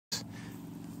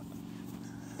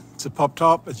It's a pop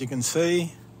top, as you can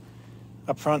see.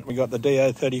 Up front we got the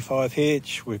DO35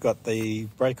 hitch, we've got the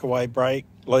breakaway brake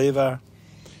lever,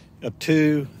 got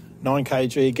two 9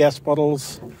 kg gas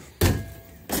bottles,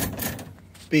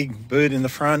 big boot in the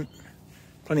front,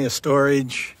 plenty of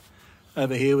storage.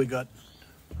 Over here we got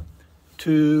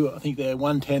two, I think they're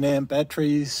 110 amp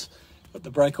batteries, got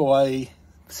the breakaway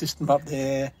system up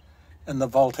there and the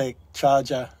Voltec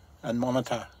charger and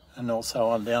monitor and also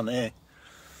on down there.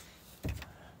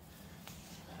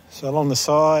 So along the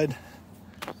side,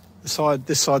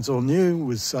 this side's all new,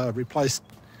 was replaced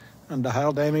under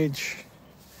hail damage.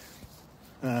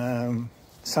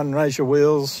 Sunraysia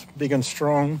wheels, big and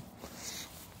strong.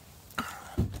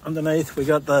 Underneath we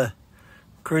got the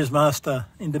Cruise Master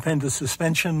independent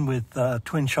suspension with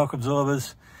twin shock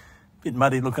absorbers. Bit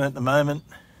muddy looking at the moment.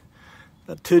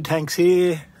 Got two tanks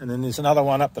here, and then there's another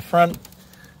one up the front.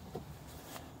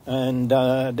 And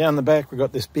down the back we've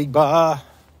got this big bar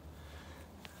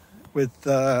with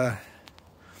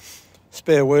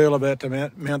spare wheel about to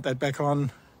mount that back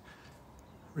on.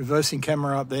 Reversing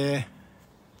camera up there.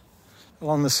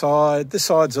 Along the side, this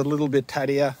side's a little bit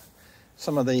tattier.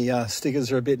 Some of the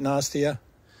stickers are a bit nastier.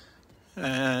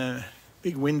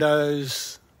 Big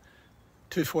windows,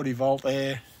 240 volt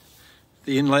there,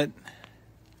 the inlet.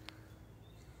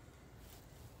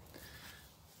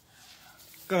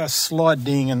 Got a slight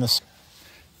ding and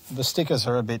the stickers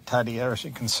are a bit tattier, as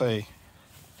you can see.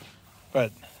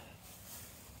 But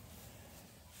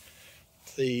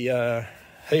the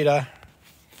heater,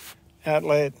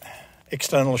 outlet,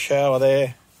 external shower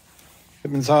there,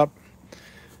 opens up,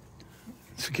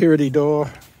 security door,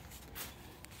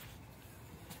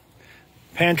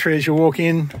 pantry as you walk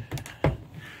in,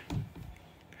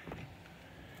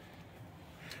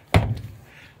 and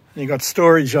you got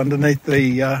storage underneath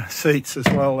the seats as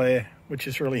well there, which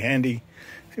is really handy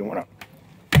if you want to.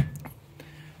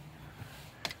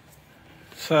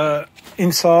 So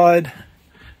inside,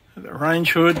 the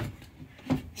range hood,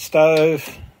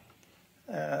 stove,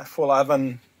 full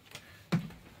oven,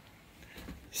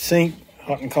 sink,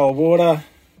 hot and cold water,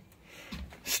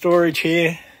 storage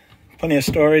here, plenty of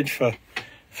storage for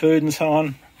food and so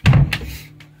on,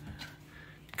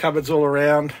 cupboards all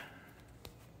around,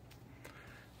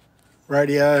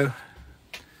 radio,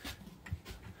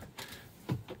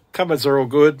 cupboards are all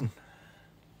good,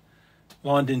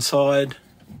 lined inside.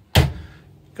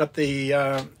 Got the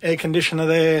air conditioner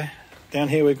there. Down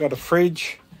here we've got a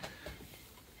fridge.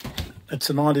 It's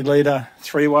a 90 litre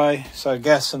three-way, so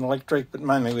gas and electric, but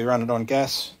mainly we run it on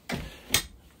gas.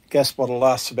 Gas bottle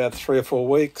lasts about 3 or 4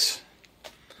 weeks.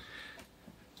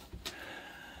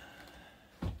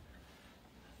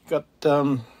 Got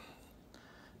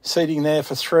seating there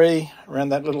for 3 around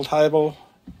that little table.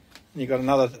 You've got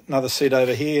another seat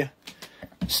over here.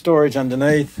 Storage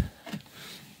underneath.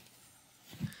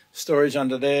 Storage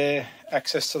under there,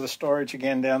 access to the storage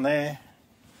again down there.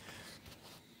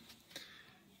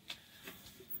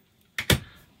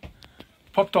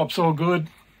 Pop top's all good.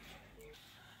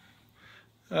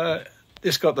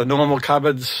 This got the normal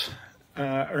cupboards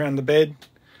around the bed.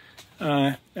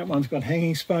 That one's got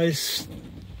hanging space.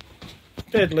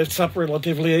 Bed lifts up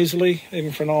relatively easily,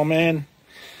 even for an old man.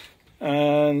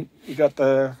 And you got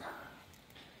the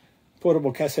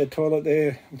portable cassette toilet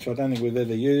there, which I don't think we've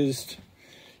ever used.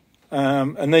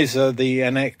 And these are the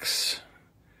annex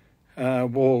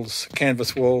walls,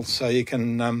 canvas walls, so you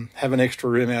can have an extra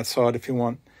room outside if you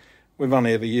want. We've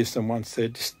only ever used them once. They're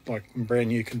just like in brand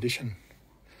new condition.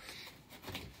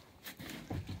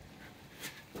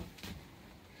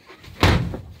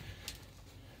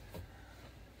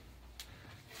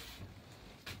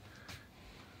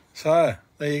 So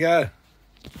there you go.